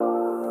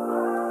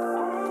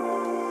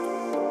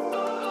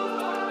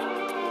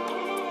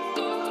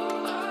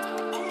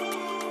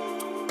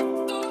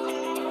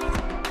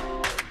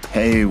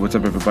Hey, what's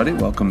up, everybody?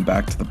 Welcome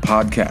back to the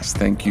podcast.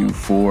 Thank you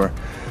for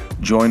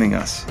joining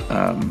us.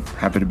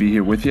 Happy to be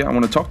here with you. I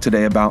want to talk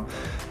today about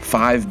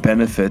 5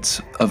 benefits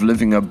of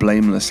living a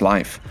blameless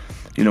life.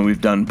 You know,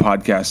 we've done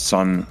podcasts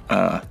on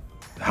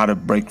how to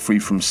break free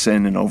from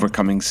sin and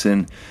overcoming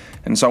sin.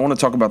 And so I want to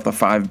talk about the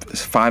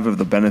five of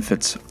the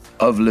benefits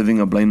of living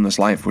a blameless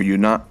life, where you're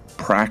not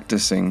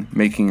practicing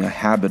making a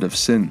habit of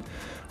sin,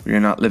 where you're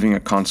not living a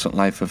constant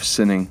life of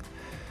sinning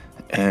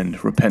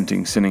and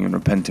repenting, sinning and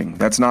repenting.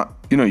 That's not,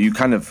 you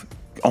kind of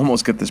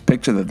almost get this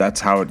picture that that's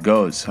how it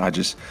goes. I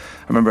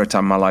remember a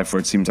time in my life where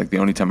it seems like the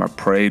only time I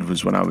prayed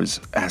was when I was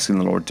asking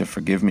the Lord to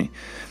forgive me.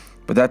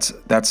 But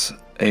that's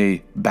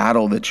a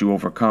battle that you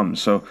overcome.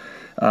 So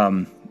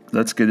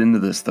let's get into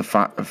this, the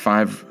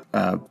five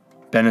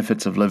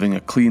benefits of living a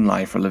clean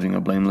life or living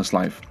a blameless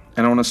life.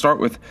 And I want to start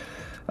with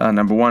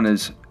number 1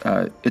 is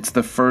it's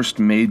the first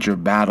major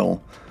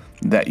battle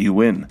that you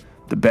win.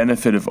 The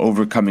benefit of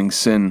overcoming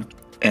sin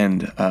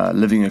and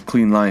living a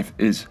clean life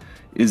is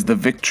the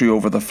victory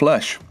over the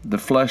flesh. The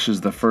flesh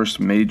is the first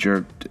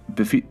major,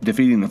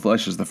 defeating the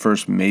flesh is the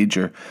first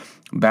major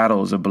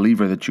battle as a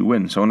believer that you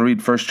win. So I want to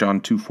read 1 John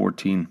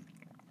 2:14.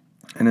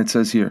 And it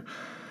says here,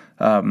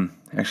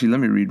 actually let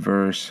me read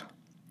verse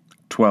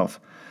 12.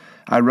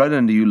 I write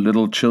unto you,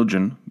 little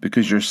children,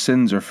 because your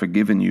sins are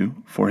forgiven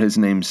you for his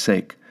name's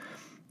sake.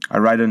 I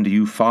write unto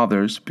you,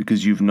 fathers,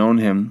 because you've known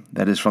him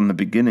that is from the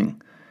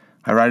beginning.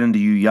 I write unto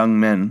you, young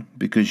men,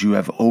 because you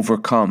have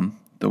overcome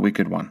the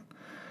wicked one.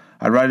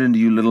 I write unto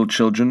you, little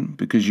children,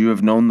 because you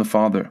have known the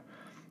Father.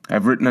 I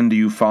have written unto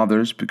you,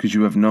 fathers, because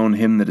you have known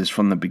him that is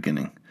from the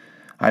beginning.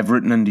 I have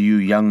written unto you,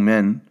 young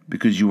men,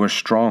 because you are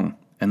strong,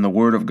 and the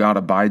word of God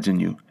abides in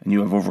you, and you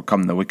have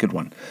overcome the wicked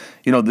one.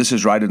 This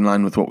is right in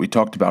line with what we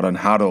talked about on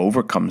how to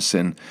overcome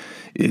sin,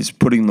 is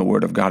putting the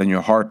word of God in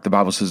your heart. The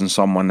Bible says in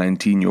Psalm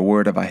 119, your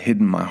word have I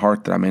hidden in my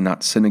heart that I may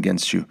not sin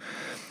against you.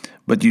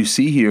 But you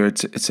see here,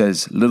 it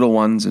says little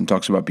ones and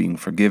talks about being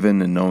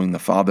forgiven and knowing the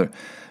Father.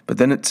 But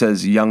then it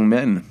says young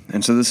men.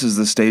 And so this is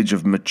the stage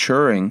of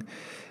maturing.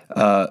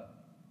 And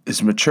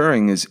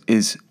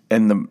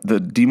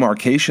the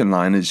demarcation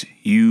line is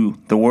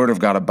the word of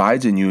God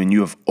abides in you and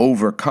you have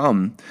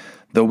overcome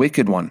the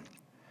wicked one.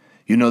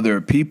 There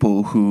are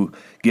people who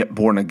get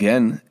born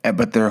again,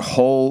 but their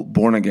whole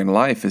born again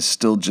life is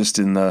still just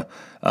in the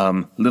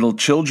little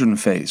children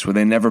phase, where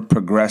they never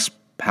progress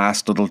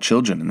past little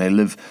children, and they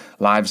live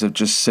lives of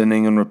just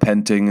sinning and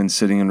repenting and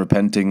sinning and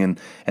repenting,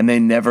 and they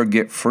never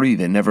get free.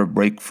 They never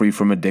break free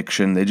from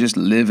addiction. They just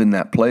live in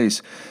that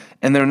place,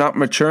 and they're not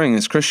maturing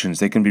as Christians.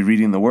 They can be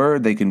reading the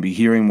Word, they can be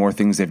hearing more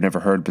things they've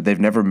never heard, but they've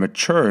never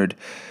matured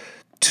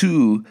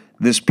to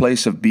this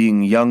place of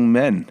being young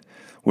men,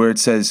 where it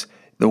says,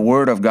 the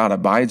Word of God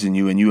abides in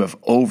you, and you have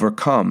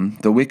overcome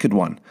the wicked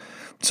one.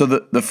 So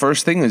the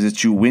first thing is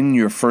that you win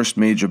your first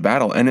major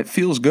battle, and it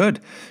feels good.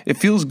 It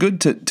feels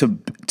good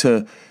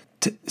to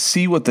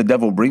see what the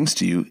devil brings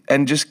to you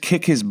and just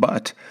kick his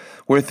butt,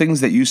 where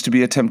things that used to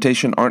be a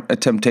temptation aren't a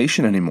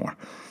temptation anymore.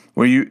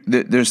 Where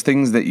there's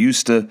things that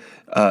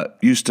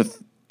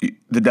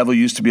the devil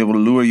used to be able to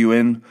lure you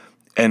in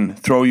and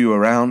throw you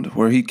around,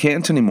 where he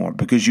can't anymore,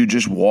 because you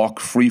just walk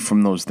free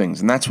from those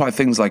things. And that's why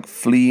things like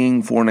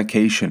fleeing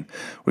fornication,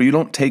 where you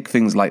don't take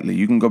things lightly.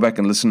 You can go back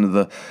and listen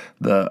to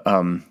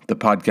the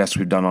podcast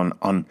we've done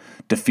on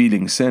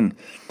defeating sin.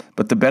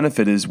 But the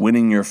benefit is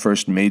winning your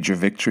first major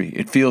victory.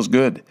 It feels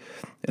good,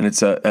 and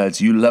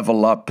it's you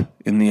level up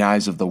in the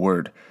eyes of the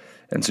Word,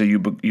 and so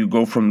you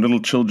go from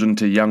little children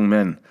to young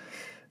men,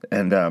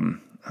 and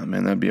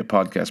that'd be a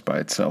podcast by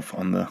itself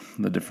on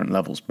the different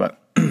levels. But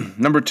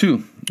number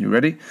 2, you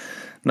ready?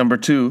 Number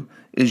 2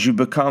 is you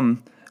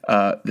become.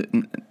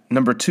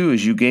 Number 2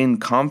 is you gain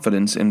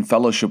confidence in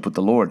fellowship with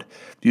the Lord.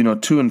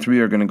 2 and 3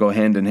 are going to go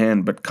hand in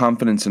hand, but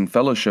confidence in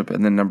fellowship,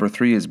 and then number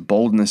 3 is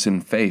boldness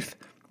in faith.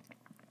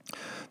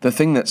 The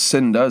thing that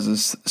sin does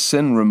is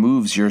sin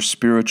removes your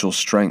spiritual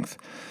strength.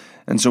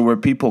 And so where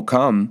people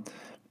come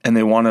and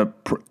they want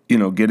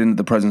to, get into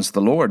the presence of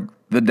the Lord,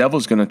 the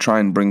devil's going to try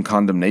and bring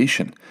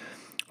condemnation.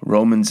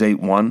 Romans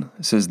 8:1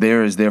 says,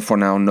 there is therefore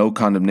now no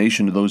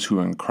condemnation to those who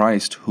are in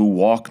Christ, who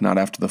walk not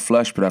after the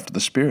flesh, but after the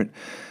Spirit.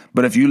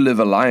 But if you live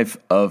a life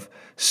of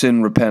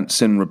sin, repent,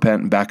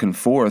 back and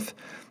forth,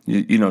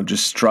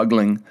 just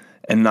struggling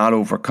and not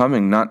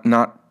overcoming,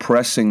 not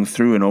pressing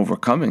through and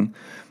overcoming,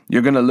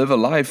 you're going to live a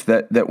life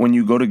that when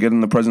you go to get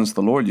in the presence of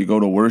the Lord, you go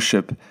to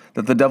worship,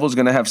 that the devil's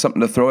going to have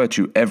something to throw at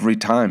you every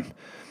time.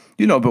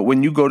 But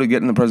when you go to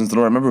get in the presence of the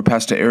Lord, I remember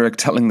Pastor Eric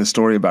telling the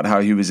story about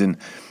how he was in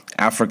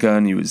Africa,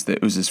 and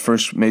it was his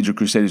first major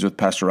crusade with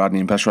Pastor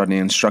Rodney, and Pastor Rodney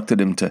instructed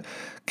him to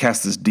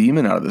cast this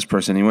demon out of this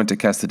person. He went to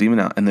cast the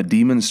demon out, and the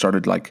demon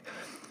started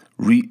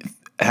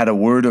had a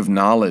word of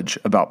knowledge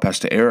about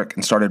Pastor Eric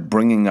and started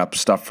bringing up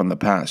stuff from the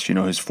past,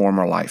 his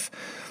former life.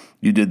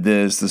 You did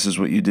this is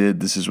what you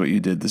did, this is what you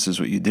did, this is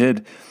what you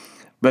did.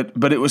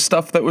 But it was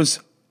stuff that was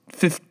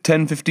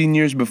 10, 15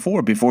 years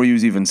before he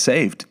was even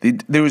saved.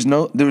 There was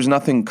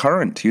nothing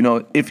current.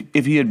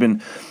 If he had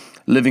been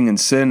living in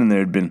sin and there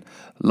had been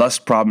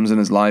lust problems in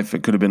his life,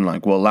 it could have been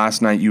like, well,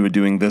 last night you were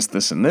doing this,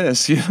 this, and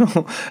this.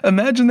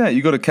 Imagine that.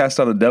 You go to cast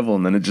out a devil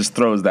and then it just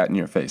throws that in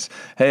your face.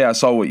 Hey, I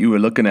saw what you were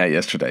looking at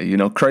yesterday.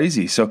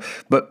 Crazy. So,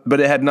 but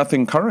it had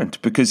nothing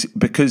current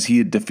because he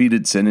had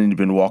defeated sin and he'd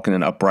been walking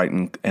an upright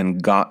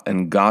and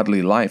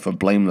godly life, a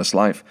blameless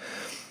life.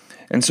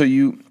 And so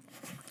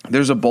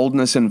there's a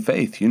boldness in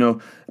faith. You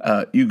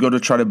go to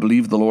try to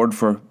believe the Lord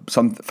for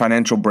some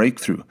financial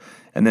breakthrough,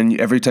 and then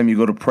every time you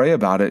go to pray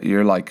about it,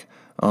 you're like,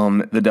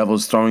 the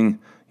devil's throwing.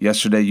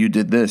 Yesterday you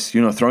did this,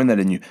 throwing that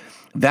in you.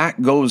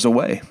 That goes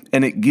away,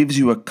 and it gives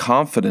you a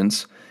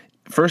confidence,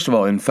 first of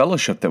all, in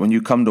fellowship, that when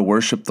you come to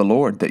worship the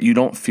Lord, that you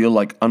don't feel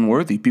like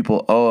unworthy.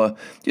 People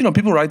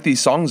write these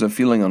songs of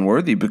feeling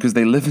unworthy because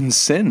they live in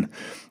sin,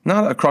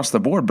 not across the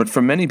board, but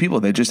for many people,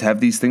 they just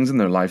have these things in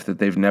their life that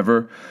they've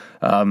never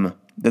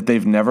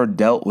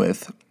dealt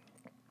with,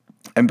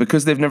 and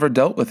because they've never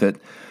dealt with it,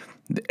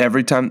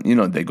 every time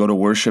they go to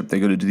worship, they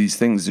go to do these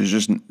things,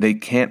 they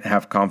can't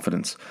have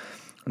confidence.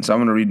 And so I'm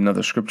going to read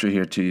another scripture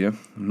here to you.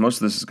 Most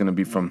of this is going to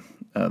be from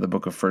the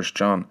book of 1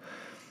 John.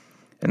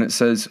 And it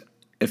says,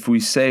 if we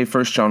say,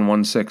 1 John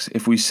 1:6,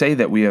 if we say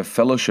that we have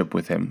fellowship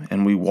with him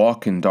and we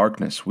walk in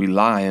darkness, we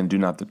lie and do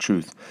not the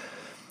truth.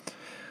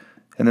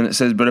 And then it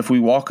says, but if we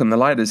walk in the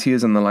light as he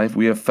is in the light,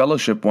 we have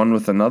fellowship one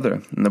with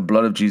another. And the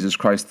blood of Jesus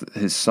Christ,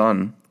 his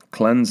Son,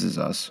 cleanses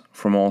us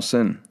from all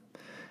sin.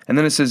 And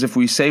then it says, if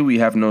we say we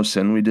have no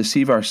sin, we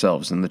deceive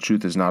ourselves and the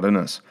truth is not in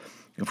us.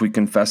 If we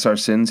confess our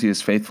sins, he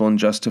is faithful and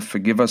just to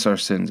forgive us our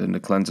sins and to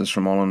cleanse us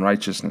from all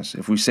unrighteousness.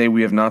 If we say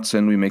we have not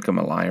sinned, we make him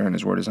a liar and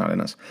his word is not in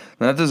us.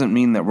 Now, that doesn't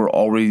mean that we're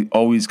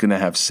always going to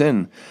have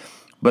sin,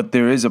 but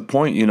there is a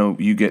point,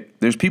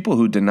 there's people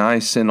who deny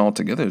sin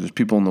altogether. There's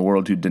people in the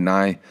world who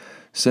deny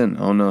sin.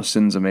 Oh no,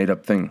 sin's a made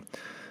up thing.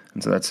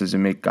 And so that says you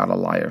make God a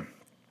liar.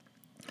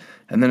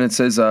 And then it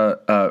says,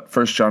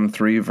 1 John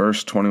 3,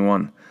 verse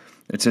 21,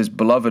 it says,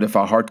 beloved, if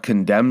our heart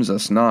condemns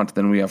us not,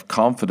 then we have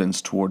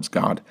confidence towards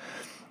God.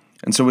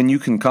 And so when you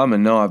can come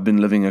and know I've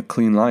been living a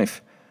clean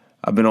life,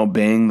 I've been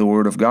obeying the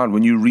word of God.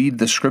 When you read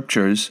the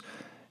scriptures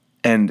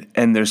and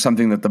there's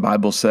something that the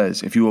Bible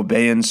says, if you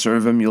obey and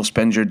serve him, you'll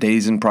spend your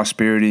days in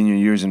prosperity and your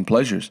years in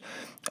pleasures.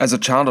 As a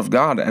child of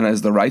God and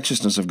as the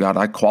righteousness of God,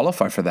 I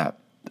qualify for that.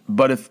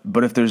 But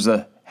if there's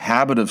a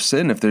habit of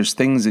sin, if there's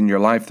things in your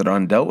life that are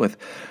undealt with,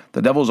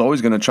 the devil's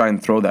always going to try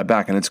and throw that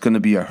back, and it's going to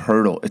be a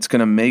hurdle. It's going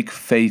to make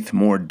faith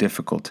more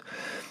difficult.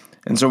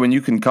 And so when you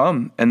can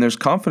come and there's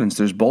confidence,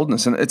 there's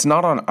boldness, and it's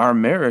not on our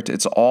merit,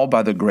 it's all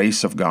by the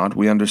grace of God.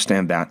 We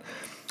understand that.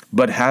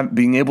 But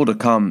being able to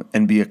come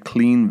and be a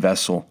clean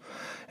vessel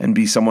and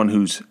be someone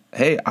who's,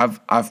 hey,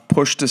 I've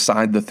pushed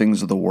aside the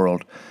things of the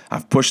world.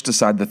 I've pushed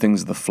aside the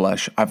things of the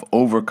flesh. I've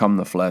overcome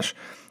the flesh.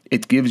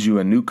 It gives you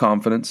a new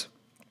confidence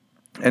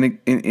and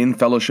in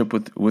fellowship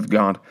with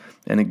God,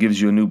 and it gives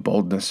you a new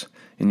boldness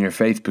in your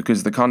faith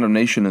because the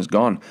condemnation is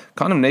gone.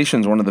 Condemnation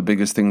is one of the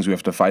biggest things we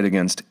have to fight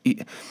against.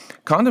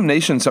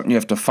 Condemnation is something you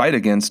have to fight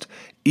against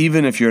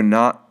even if you're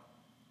not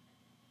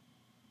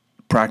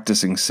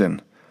practicing sin.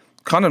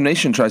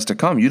 Condemnation tries to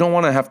come. You don't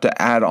want to have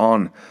to add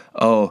on,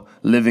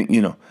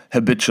 living,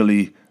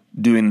 habitually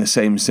doing the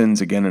same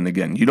sins again and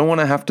again. You don't want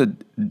to have to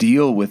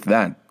deal with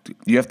that.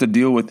 You have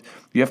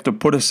to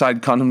put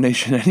aside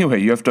condemnation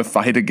anyway. You have to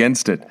fight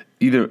against it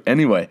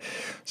anyway.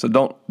 So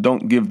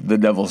don't give the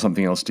devil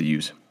something else to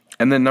use.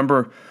 And then I'm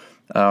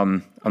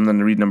going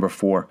to read number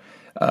 4,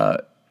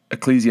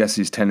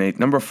 Ecclesiastes 10:8.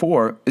 Number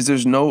 4 is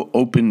there's no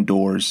open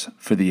doors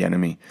for the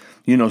enemy.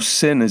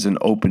 Sin is an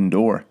open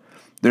door.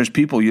 There's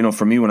people,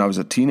 for me when I was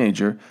a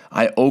teenager,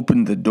 I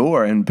opened the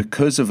door, and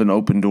because of an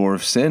open door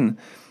of sin,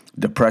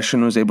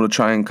 depression was able to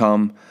try and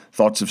come.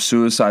 Thoughts of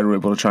suicide were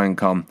able to try and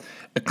come.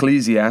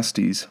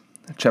 Ecclesiastes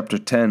chapter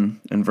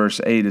 10 and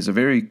verse 8 is a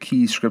very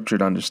key scripture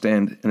to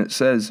understand. And it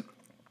says,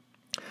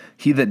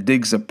 he that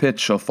digs a pit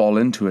shall fall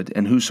into it,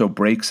 and whoso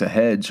breaks a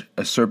hedge,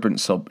 a serpent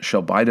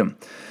shall bite him.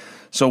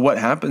 So what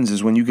happens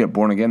is when you get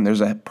born again,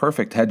 there's a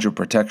perfect hedge of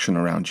protection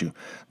around you.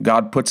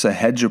 God puts a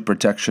hedge of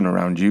protection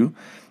around you,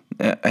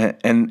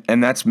 and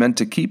that's meant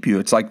to keep you.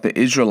 It's like the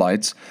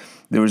Israelites.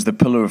 There was the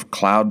pillar of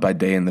cloud by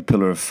day and the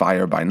pillar of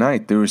fire by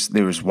night. There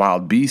was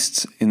wild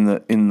beasts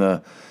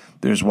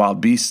there's wild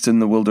beasts in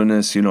the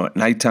wilderness. At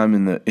nighttime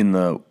in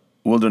the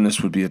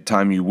wilderness would be a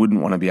time you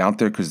wouldn't want to be out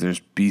there because there's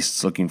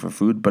beasts looking for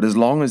food. But as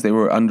long as they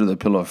were under the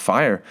pillar of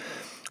fire,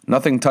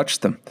 nothing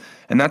touched them.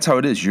 And that's how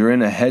it is. You're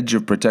in a hedge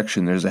of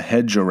protection. There's a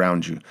hedge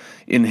around you.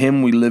 In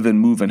him we live and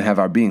move and have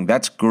our being.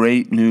 That's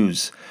great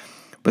news.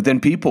 But then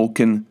people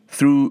can,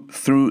 through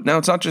now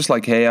it's not just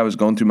like, hey, I was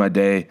going through my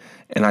day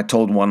and I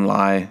told one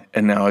lie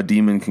and now a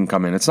demon can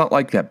come in. It's not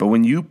like that. But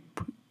when you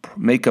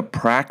make a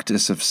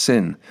practice of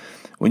sin,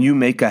 when you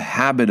make a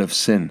habit of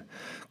sin,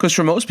 Because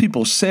for most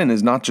people, sin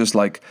is not just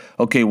like,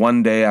 okay,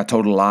 one day I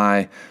told a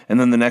lie, and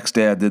then the next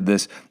day I did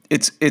this.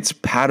 It's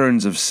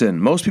patterns of sin.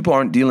 Most people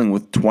aren't dealing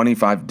with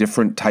 25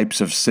 different types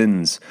of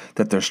sins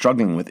that they're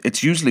struggling with.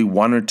 It's usually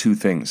one or two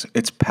things.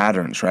 It's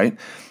patterns, right?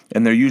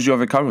 And they're usually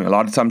overcoming. A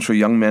lot of times for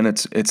young men,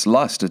 it's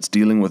lust. It's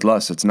dealing with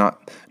lust. It's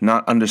not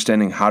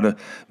understanding how to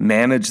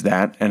manage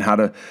that and how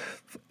to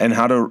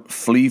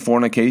flee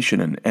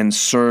fornication and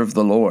serve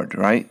the Lord,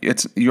 right?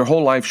 It's your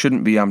whole life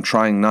shouldn't be I'm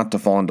trying not to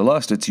fall into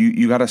lust. It's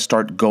you got to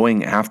start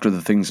going after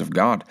the things of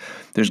God.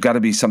 There's got to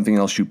be something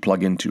else you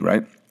plug into,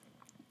 right?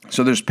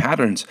 So there's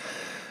patterns.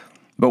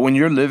 But when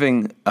you're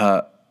living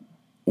a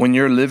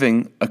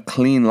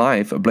clean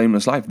life, a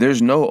blameless life, there's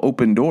no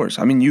open doors.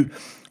 I mean,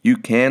 you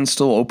can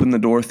still open the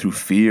door through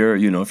fear.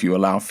 If you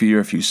allow fear,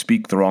 if you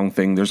speak the wrong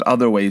thing, there's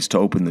other ways to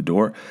open the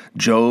door.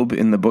 Job,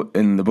 in the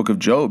book of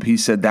Job, he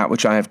said, "That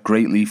which I have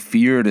greatly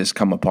feared has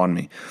come upon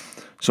me."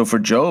 So for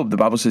Job, the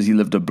Bible says he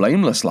lived a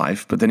blameless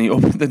life, but then he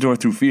opened the door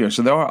through fear.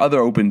 So there are other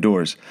open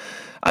doors.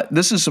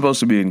 This is supposed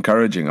to be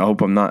encouraging. I hope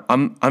I'm not.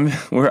 I'm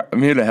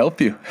here to help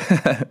you.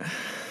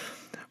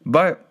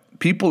 But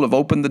people have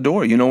opened the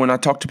door. When I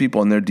talk to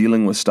people and they're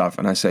dealing with stuff,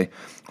 and I say,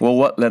 "Well,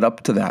 what led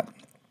up to that?"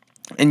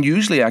 And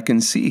usually I can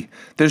see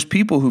there's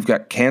people who've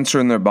got cancer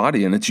in their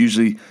body, and it's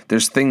usually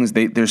there's things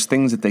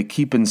that they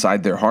keep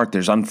inside their heart.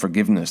 There's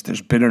unforgiveness,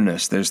 there's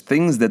bitterness, there's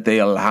things that they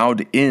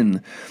allowed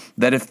in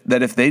that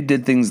if they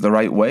did things the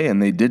right way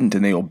and they didn't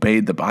and they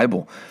obeyed the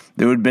Bible,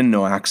 there would have been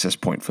no access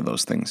point for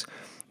those things.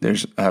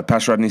 There's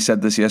Pastor Rodney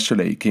said this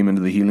yesterday. He came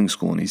into the healing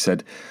school and he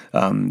said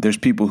there's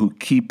people who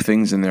keep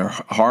things in their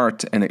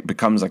heart and it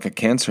becomes like a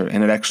cancer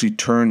and it actually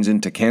turns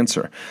into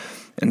cancer.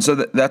 And so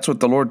that's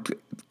what the Lord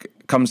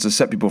comes to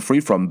set people free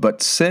from.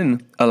 But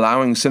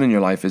allowing sin in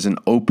your life is an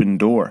open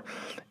door.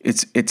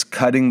 It's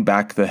cutting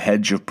back the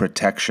hedge of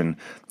protection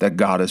that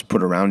God has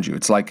put around you.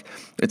 It's like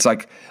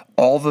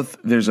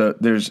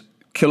there's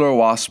killer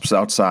wasps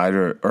outside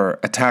or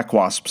attack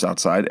wasps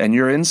outside, and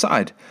you're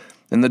inside,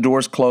 and the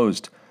door's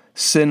closed.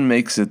 Sin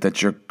makes it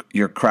that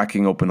you're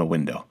cracking open a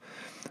window.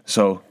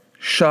 So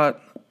shut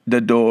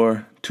the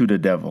door to the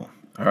devil.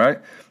 All right,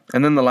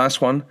 and then the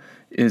last one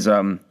is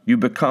you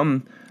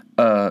become.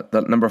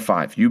 Number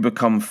 5, you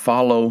become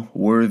follow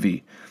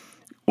worthy,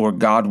 or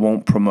God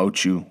won't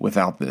promote you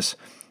without this.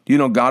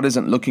 God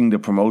isn't looking to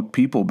promote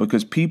people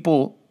because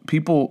people,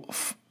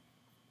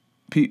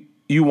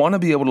 you want to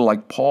be able to,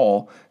 like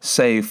Paul,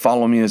 say,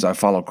 "Follow me as I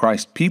follow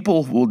Christ."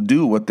 People will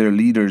do what their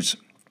leaders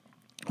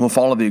will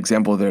follow the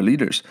example of their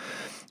leaders.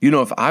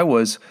 If I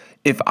was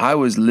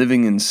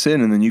living in sin,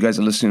 and then you guys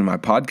are listening to my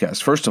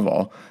podcast, first of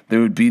all, there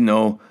would be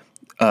no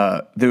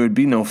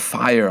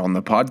fire on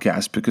the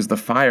podcast because the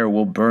fire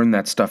will burn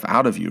that stuff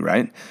out of you,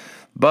 right?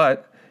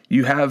 But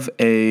you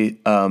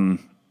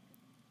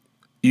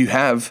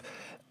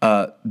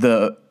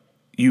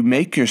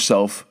make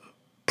yourself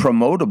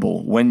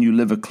promotable when you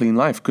live a clean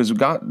life because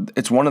God,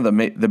 it's one of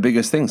the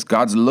biggest things.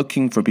 God's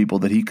looking for people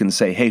that he can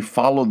say, "Hey,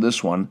 follow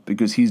this one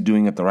because he's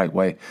doing it the right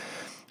way."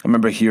 I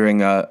remember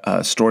hearing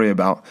a story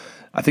about,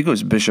 I think it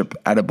was Bishop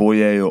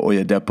Adeboye or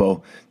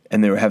Oyedepo,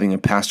 and they were having a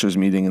pastor's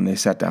meeting, and they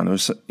sat down. It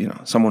was,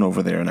 someone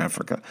over there in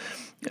Africa,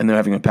 and they're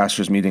having a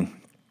pastor's meeting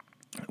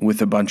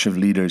with a bunch of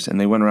leaders, and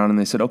they went around and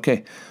they said,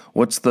 "Okay,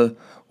 what's the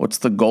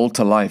goal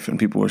to life?" And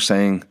people were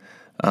saying,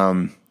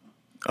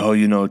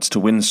 it's to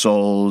win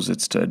souls,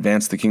 it's to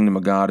advance the kingdom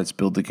of God, it's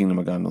build the kingdom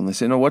of God. And they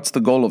say, "No, what's the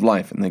goal of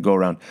life?" And they go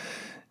around.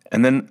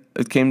 And then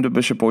it came to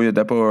Bishop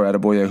Oyedepo or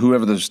Adeboye,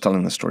 whoever was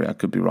telling the story. I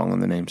could be wrong on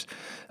the names.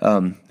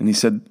 And he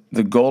said,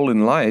 "The goal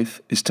in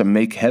life is to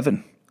make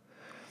heaven."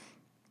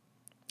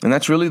 And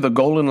that's really the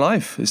goal in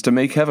life, is to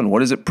make heaven.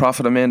 What does it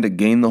profit a man to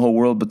gain the whole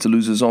world but to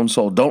lose his own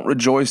soul? Don't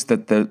rejoice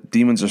that the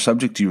demons are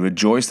subject to you.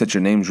 Rejoice that your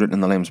name's written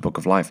in the Lamb's book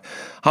of life.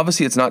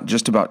 Obviously, it's not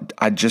just about,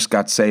 I just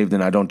got saved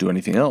and I don't do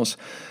anything else.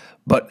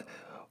 But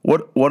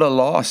what a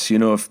loss,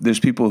 if there's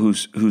people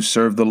who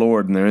serve the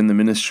Lord and they're in the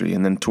ministry,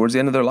 and then towards the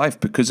end of their life,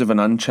 because of an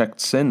unchecked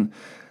sin,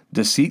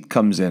 deceit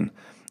comes in.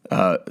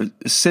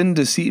 Sin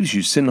deceives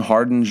you. Sin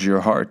hardens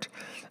your heart.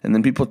 And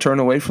then people turn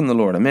away from the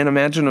Lord. Man,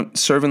 imagine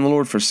serving the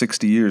Lord for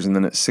 60 years and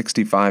then at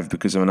 65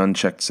 because of an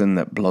unchecked sin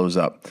that blows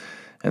up.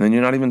 And then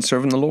you're not even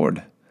serving the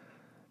Lord.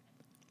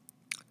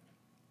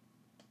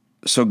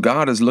 So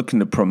God is looking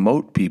to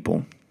promote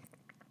people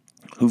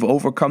who've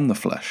overcome the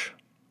flesh.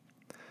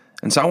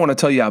 And so I want to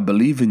tell you, I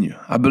believe in you.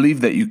 I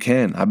believe that you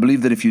can. I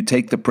believe that if you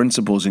take the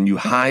principles and you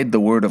hide the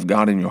word of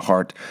God in your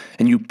heart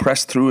and you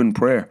press through in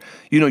prayer,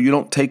 you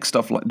don't take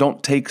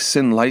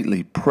sin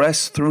lightly.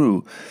 Press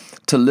through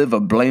to live a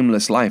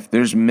blameless life.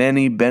 There's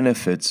many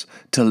benefits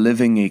to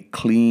living a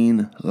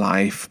clean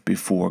life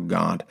before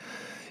God.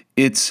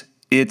 It's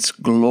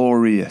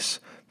glorious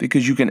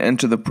because you can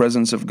enter the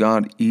presence of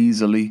God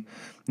easily.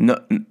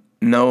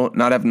 Not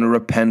having to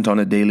repent on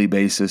a daily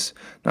basis,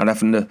 not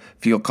having to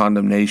feel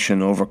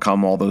condemnation,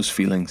 overcome all those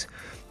feelings.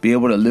 Be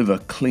able to live a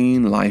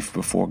clean life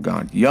before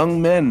God.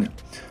 Young men,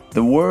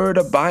 the word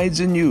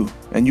abides in you,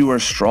 and you are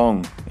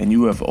strong, and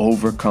you have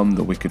overcome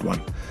the wicked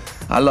one.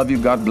 I love you.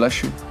 God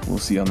bless you. We'll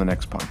see you on the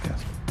next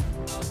podcast.